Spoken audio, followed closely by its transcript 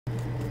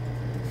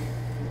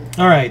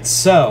Alright,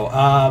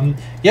 so,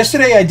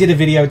 yesterday I did a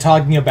video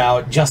talking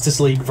about Justice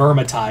League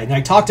Vermintide, and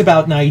I talked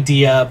about an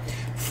idea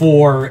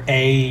for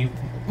a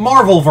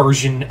Marvel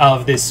version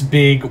of this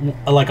big,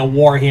 like a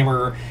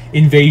Warhammer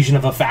invasion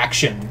of a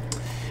faction.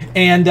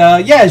 And,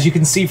 yeah, as you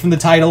can see from the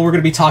title, we're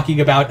going to be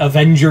talking about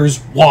Avengers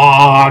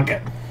Waaagh.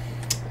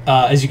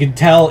 As you can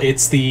tell,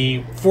 it's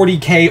the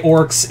 40k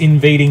orcs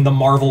invading the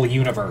Marvel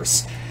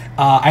Universe.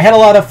 I had a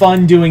lot of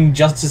fun doing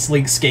Justice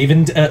League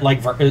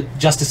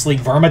Justice League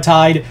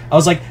Vermintide. I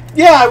was like,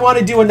 yeah, I want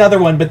to do another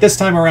one, but this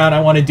time around,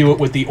 I want to do it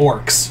with the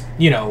orcs.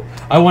 You know,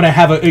 I want to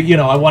have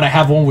I want to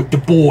have one with the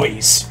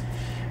boys.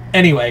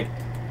 Anyway,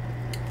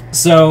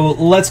 so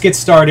let's get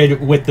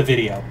started with the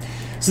video.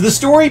 So the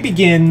story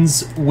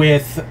begins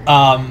with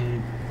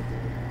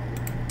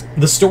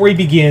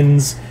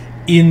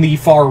in the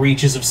far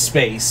reaches of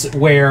space,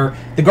 where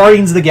the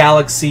Guardians of the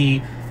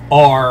Galaxy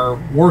are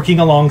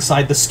working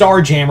alongside the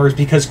Starjammers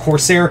because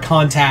Corsair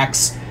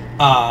contacts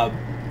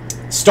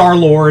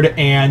Star-Lord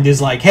and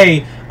is like,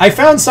 hey, I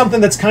found something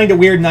that's kind of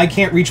weird and I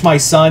can't reach my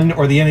son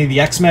or any of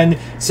the X-Men,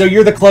 so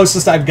you're the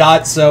closest I've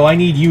got, so I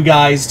need you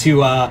guys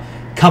to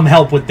come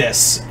help with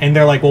this. And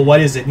they're like, well,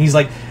 what is it? And he's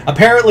like,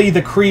 apparently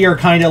the Kree are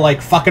kind of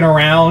like fucking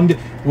around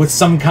with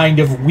some kind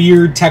of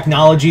weird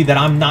technology that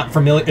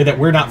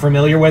we're not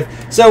familiar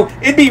with. So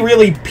it'd be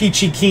really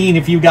peachy keen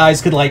if you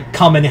guys could like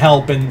come and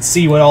help and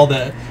see what all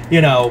the,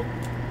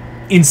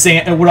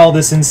 what all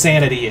this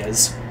insanity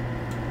is.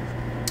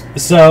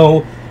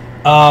 So,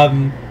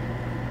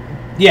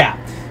 yeah.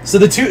 So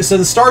the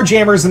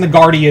Starjammers and the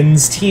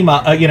Guardians team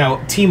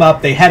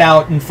up. They head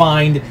out and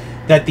find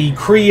that the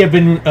Kree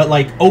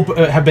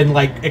have been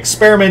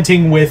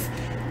experimenting with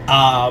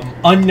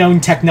unknown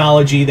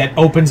technology that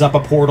opens up a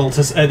portal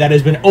to that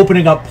has been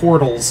opening up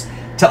portals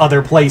to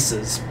other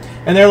places.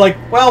 And they're like,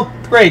 well,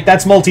 great,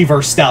 that's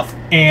multiverse stuff,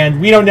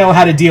 and we don't know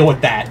how to deal with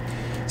that.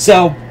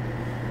 So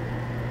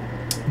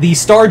the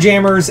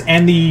Starjammers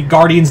and the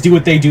Guardians do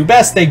what they do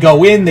best. They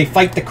go in, they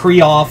fight the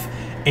Kree off,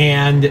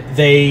 and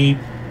they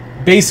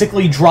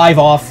basically drive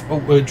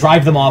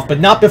them off, but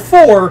not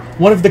before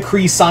one of the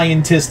Kree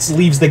scientists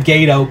leaves the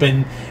gate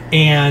open,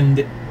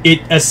 and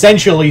it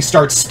essentially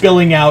starts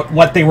spilling out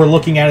what they were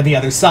looking at on the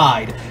other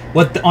side.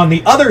 On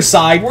the other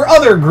side were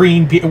other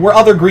green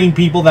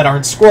people that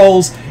aren't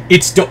Skrulls.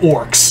 It's the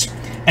orcs,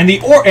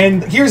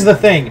 and here's the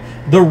thing: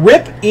 the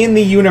rip in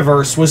the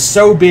universe was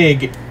so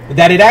big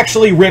that it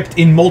actually ripped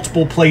in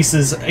multiple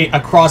places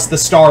across the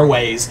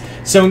starways.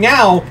 So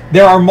now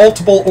there are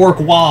multiple orc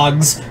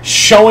Waaghs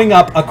showing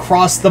up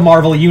across the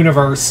Marvel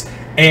universe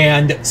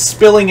and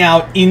spilling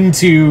out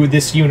into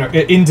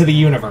the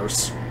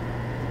universe.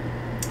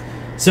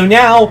 So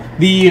now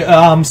the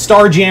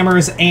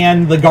Starjammers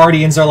and the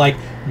Guardians are like,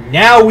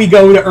 now we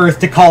go to Earth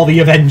to call the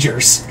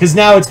Avengers, because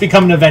now it's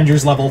become an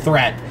Avengers level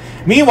threat.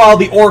 Meanwhile,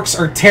 the orcs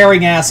are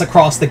tearing ass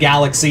across the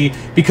galaxy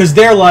because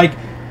they're like,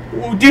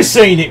 well, this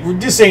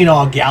ain't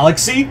our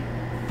galaxy,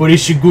 but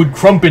it's a good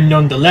crumpin'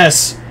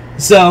 nonetheless.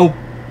 So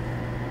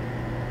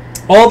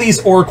all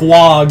these orc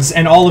Waaghs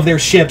and all of their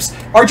ships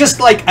are just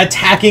like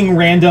attacking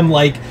random,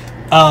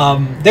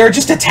 they're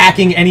just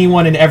attacking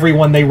anyone and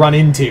everyone they run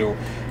into.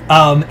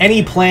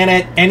 Any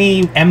planet,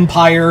 any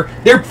empire.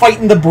 They're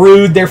fighting the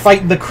Brood, they're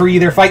fighting the Kree,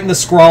 they're fighting the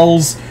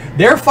Skrulls.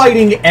 They're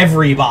fighting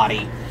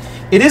everybody.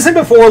 It isn't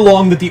before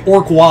long that the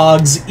orc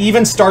Waaghs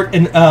even start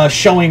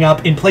showing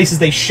up in places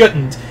they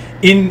shouldn't,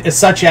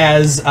 such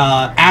as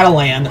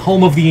Atalan,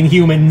 home of the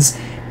Inhumans,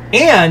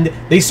 and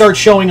they start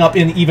showing up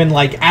in even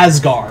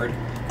Asgard.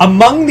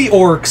 Among the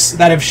orcs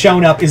that have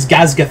shown up is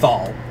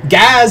Gazgathal.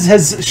 Gaz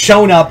has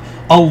shown up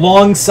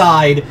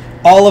alongside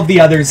all of the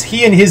others.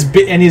 He and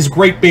his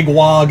great big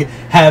Waaagh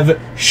have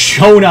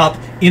shown up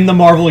in the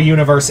Marvel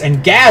Universe,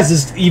 and Gaz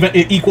is even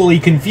equally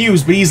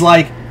confused, but he's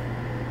like,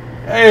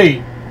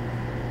 hey,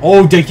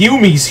 oh, the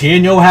Humies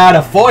here know how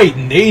to fight,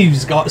 and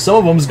some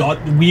of them's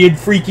got weird,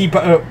 freaky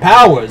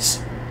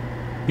powers.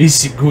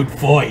 It's a good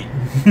fight.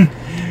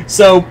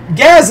 So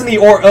Gaz and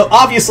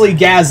obviously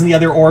Gaz and the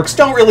other orcs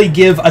don't really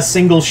give a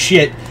single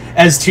shit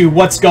as to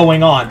what's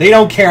going on. They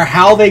don't care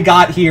how they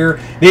got here.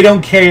 They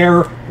don't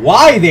care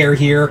why they're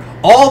here.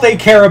 All they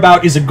care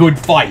about is a good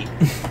fight.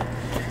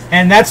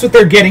 And that's what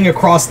they're getting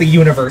across the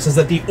universe, is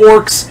that the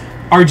orcs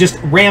are just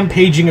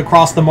rampaging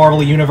across the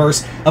Marvel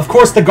Universe. Of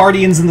course, the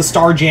Guardians and the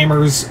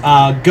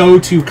Starjammers go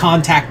to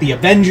contact the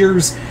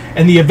Avengers,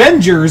 and the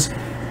Avengers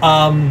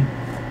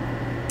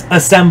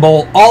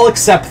assemble, all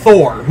except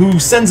Thor, who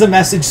sends a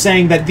message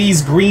saying that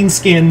these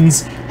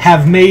greenskins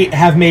have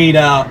made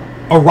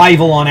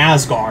arrival on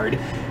Asgard.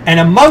 And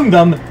among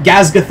them,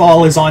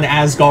 Gazgathal is on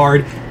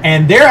Asgard,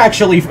 and the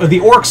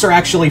orcs are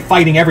actually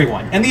fighting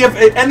everyone. And the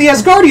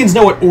Asgardians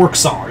know what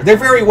orcs are. They're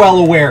very well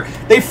aware.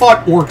 They've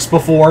fought orcs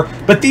before,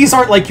 but these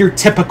aren't like your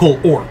typical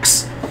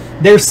orcs.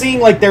 They're seeing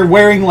they're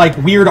wearing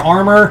weird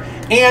armor,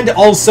 and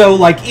also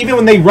even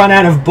when they run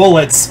out of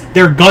bullets,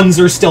 their guns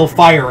are still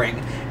firing.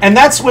 And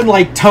that's when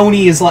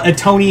Tony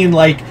and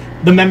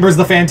the members of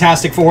the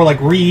Fantastic Four,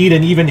 Reed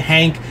and even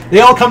Hank,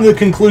 they all come to the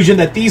conclusion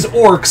that these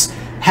orcs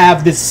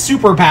have this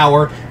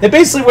superpower that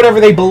basically whatever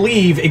they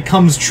believe, it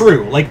comes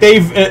true. Like,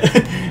 they've...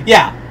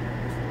 yeah.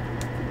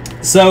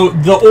 So,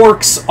 the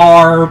orcs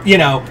are, you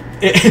know...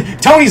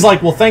 Tony's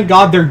like, well, thank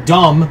God they're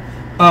dumb,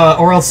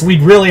 or else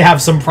we'd really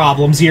have some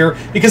problems here,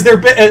 because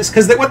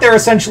what they're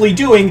essentially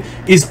doing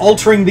is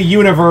altering the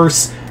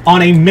universe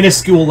on a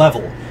minuscule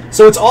level.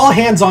 So it's all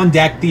hands on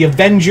deck. The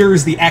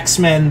Avengers, the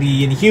X-Men,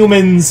 the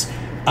Inhumans,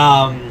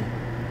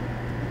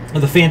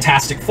 the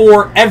Fantastic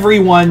Four,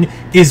 everyone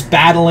is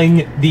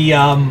battling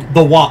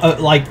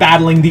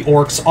battling the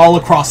orcs all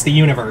across the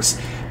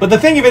universe. But the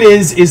thing of it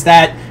is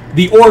that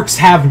the orcs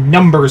have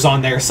numbers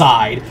on their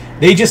side.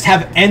 They just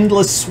have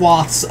endless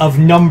swaths of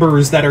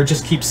numbers that are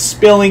just keep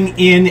spilling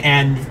in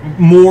and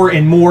more.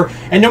 And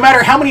no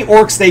matter how many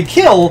orcs they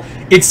kill,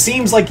 it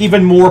seems like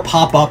even more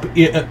pop up,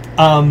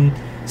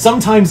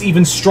 sometimes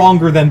even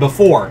stronger than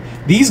before.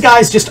 These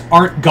guys just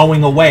aren't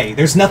going away.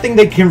 There's nothing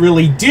they can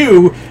really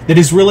do that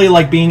is really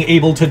like being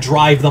able to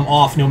drive them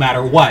off no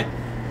matter what.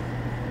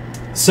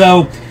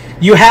 So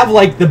you have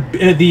like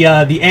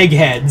the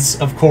eggheads,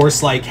 of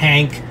course, like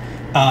Hank,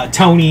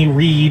 Tony,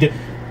 Reed,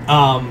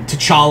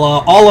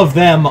 T'Challa. All of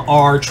them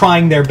are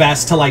trying their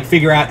best to like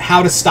figure out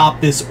how to stop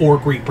this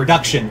orc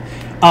reproduction.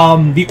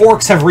 The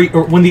orcs have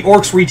when the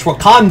orcs reach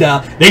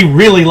Wakanda, they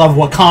really love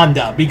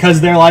Wakanda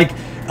because they're like,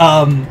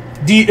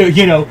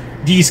 you know,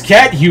 these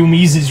cat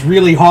humies is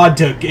really hard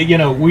to, you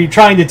know, we're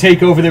trying to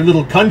take over their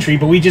little country,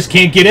 but we just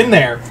can't get in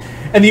there.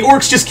 And the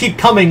orcs just keep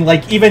coming,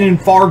 like, even in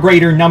far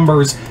greater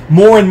numbers,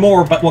 more and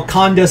more, but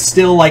Wakanda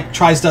still, like,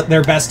 tries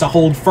their best to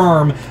hold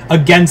firm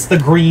against the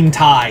green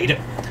tide.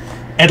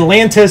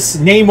 Atlantis,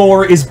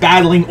 Namor is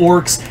battling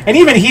orcs, and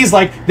even he's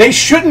like, they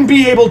shouldn't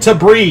be able to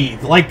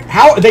breathe. Like,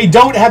 how, they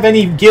don't have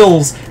any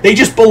gills, they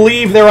just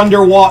believe they're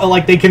underwater,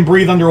 like, they can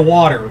breathe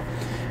underwater.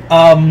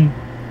 And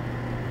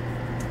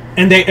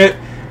they...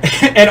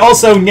 and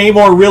also,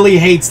 Namor really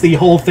hates the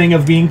whole thing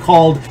of being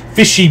called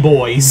fishy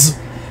boys.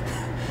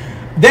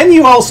 Then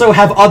you also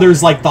have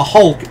others like the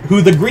Hulk, who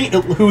the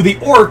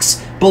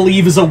orcs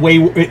believe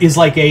is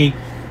like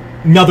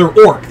another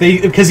orc.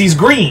 Because he's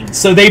green,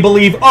 so they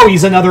believe, oh,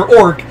 he's another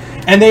orc.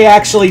 And they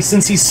actually,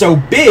 since he's so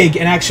big,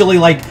 and actually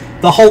like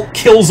the Hulk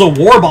kills a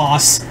war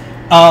boss,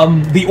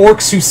 the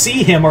orcs who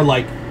see him are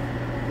like,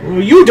 well,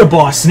 you the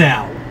boss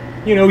now.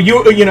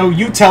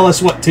 You tell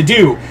us what to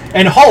do.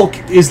 And Hulk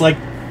is like,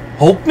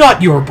 Hulk,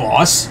 not your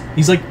boss.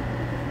 He's like,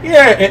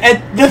 yeah.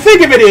 And the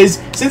thing of it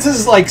is, since this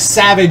is like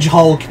Savage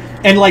Hulk,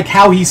 and like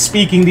how he's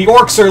speaking, the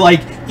orcs are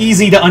like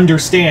easy to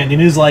understand.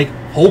 And is like,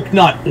 Hulk,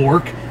 not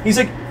orc. He's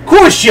like,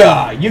 course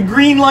ya, you're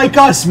green like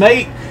us,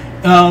 mate.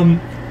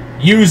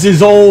 Yous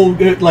is all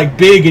like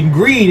big and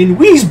green, and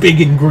we's big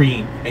and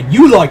green, and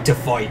you like to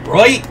fight,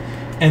 right?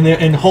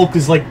 And Hulk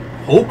is like,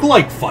 Hulk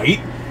like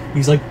fight?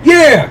 He's like,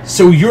 yeah.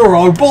 So you're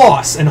our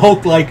boss. And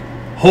Hulk like,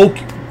 Hulk.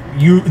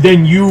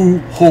 You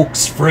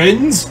Hulk's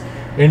friends?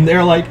 And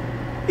they're like,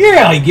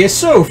 yeah, I guess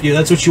so, if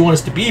that's what you want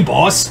us to be,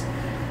 boss.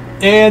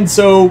 And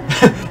so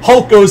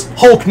Hulk goes,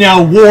 Hulk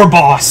now war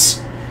boss.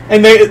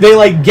 And they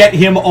like get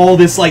him all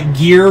this like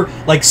gear,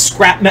 like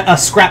a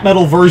scrap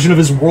metal version of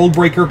his World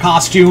Breaker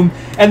costume,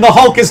 and the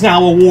Hulk is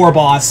now a war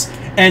boss,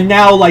 and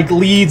now like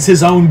leads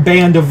his own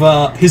band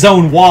of his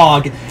own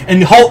Waaagh.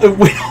 And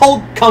when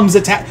Hulk comes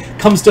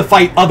to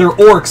fight other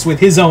orcs with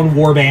his own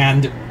war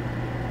band,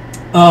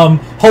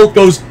 Hulk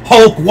goes,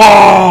 Hulk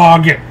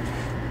Waaagh!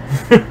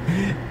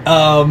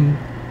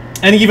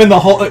 And even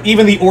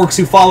the orcs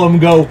who follow him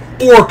go,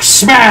 Orc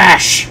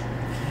Smash!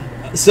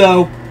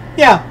 So,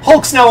 yeah,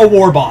 Hulk's now a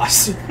war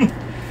boss.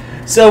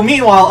 So,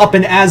 meanwhile, up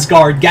in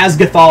Asgard,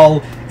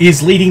 Gazgathal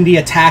is leading the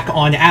attack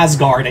on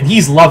Asgard, and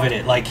he's loving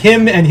it. Like,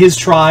 him and his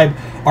tribe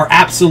are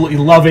absolutely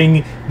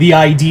loving the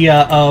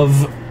idea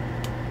of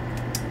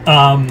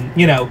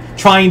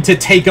trying to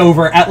take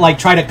over,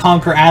 try to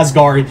conquer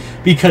Asgard,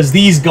 because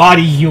these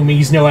gaudy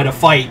humies know how to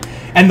fight.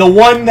 And the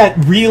one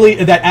that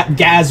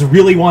Gaz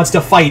really wants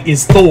to fight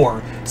is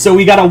Thor. So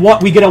we get a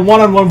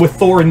one-on-one with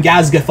Thor and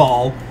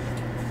Gazgathal,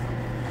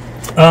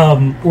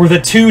 where the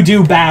two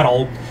do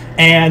battle,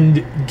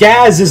 and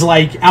Gaz is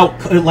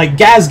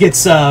Gaz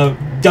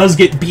does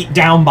get beat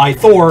down by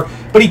Thor,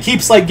 but he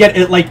keeps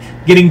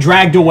getting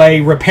dragged away,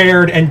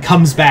 repaired, and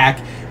comes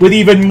back with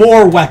even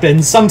more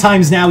weapons,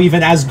 sometimes now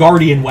even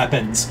Asgardian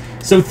weapons.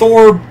 So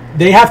Thor,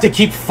 they have to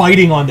keep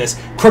fighting on this.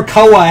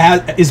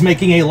 Krakoa is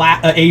making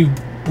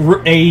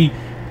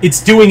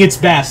it's doing its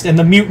best, and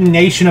the mutant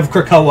nation of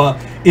Krakoa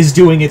is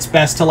doing its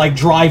best to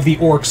drive the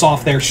orcs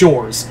off their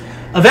shores.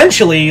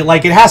 Eventually,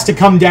 it has to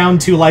come down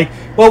to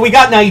well, we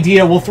got an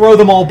idea, we'll throw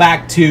them all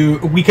back to,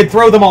 we could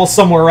throw them all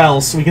somewhere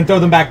else, we can throw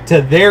them back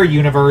to their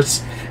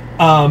universe,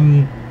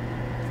 with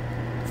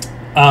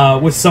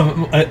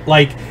some,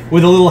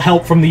 with a little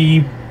help from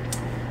the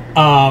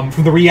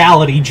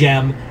reality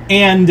gem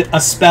and a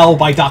spell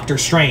by Doctor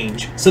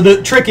Strange. So the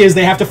trick is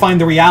they have to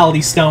find the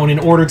reality stone in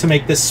order to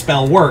make this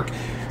spell work.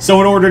 So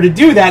in order to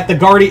do that,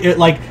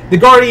 the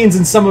Guardians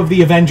and some of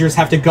the Avengers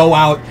have to go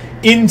out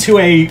into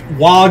a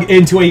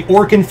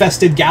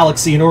orc-infested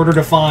galaxy in order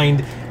to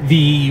find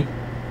the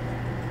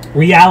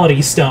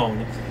reality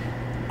stone.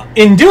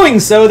 In doing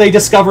so, they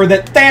discover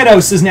that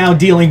Thanos is now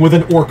dealing with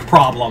an orc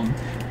problem.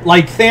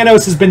 Like,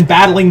 Thanos has been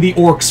battling the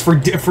orcs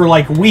for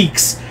like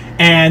weeks,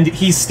 and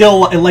he's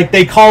still, like,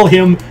 they call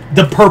him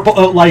the purple,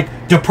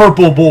 the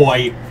purple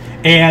boy,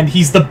 and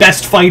he's the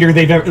best fighter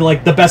they've ever,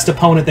 like, the best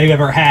opponent they've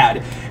ever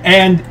had.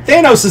 And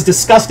Thanos is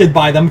disgusted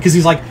by them, because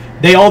he's like,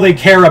 all they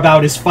care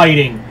about is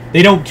fighting.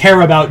 They don't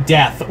care about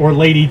death or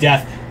Lady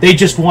Death. They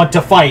just want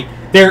to fight.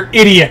 They're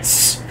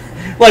idiots.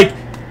 Like,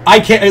 I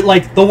cannot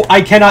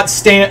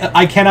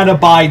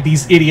abide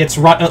these idiots.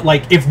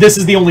 Like, if this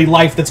is the only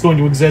life that's going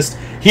to exist,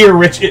 here,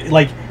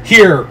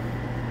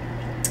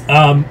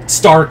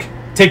 Stark,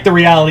 take the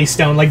Reality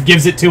Stone. Like,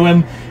 gives it to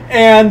him,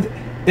 and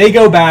they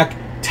go back.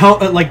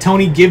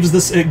 Tony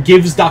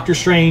gives Doctor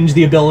Strange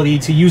the ability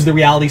to use the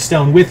Reality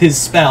Stone with his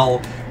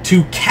spell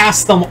to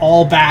cast them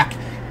all back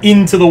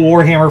into the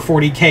Warhammer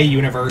 40k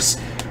universe.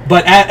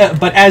 But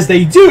as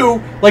they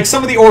do, like,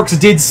 some of the orcs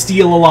did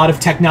steal a lot of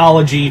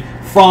technology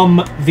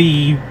from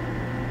the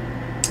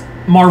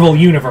Marvel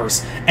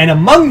Universe. And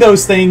among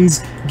those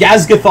things,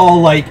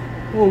 Gazgathol, like,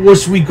 well,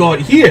 what's we got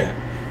here?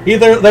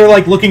 Either they're,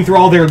 like, looking through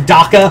all their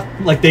DACA,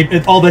 like,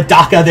 all the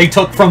DACA they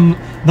took from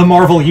the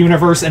Marvel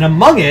Universe, and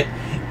among it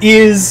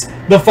is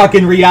the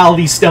fucking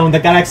Reality Stone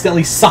that got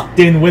accidentally sucked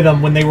in with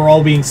them when they were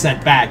all being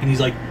sent back. And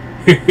he's like,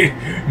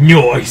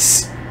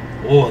 nice.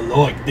 Oh, I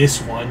like this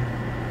one.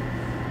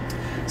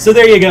 So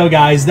there you go,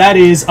 guys. That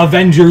is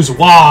Avengers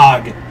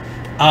Waaagh.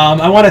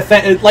 I want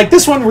to like,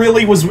 this one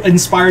really was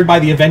inspired by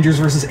the Avengers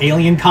versus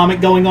Alien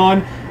comic going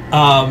on.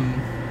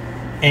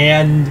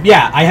 And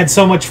yeah, I had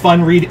so much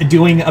fun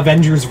doing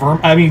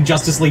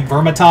Justice League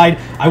Vermintide.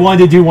 I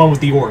wanted to do one with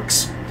the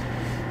orcs.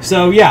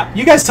 So yeah,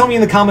 you guys tell me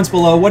in the comments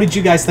below, what did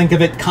you guys think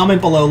of it?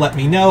 Comment below, let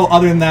me know.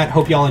 Other than that,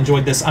 hope y'all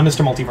enjoyed this. I'm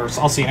Mr. Multiverse.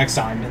 I'll see you next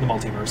time in the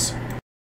Multiverse.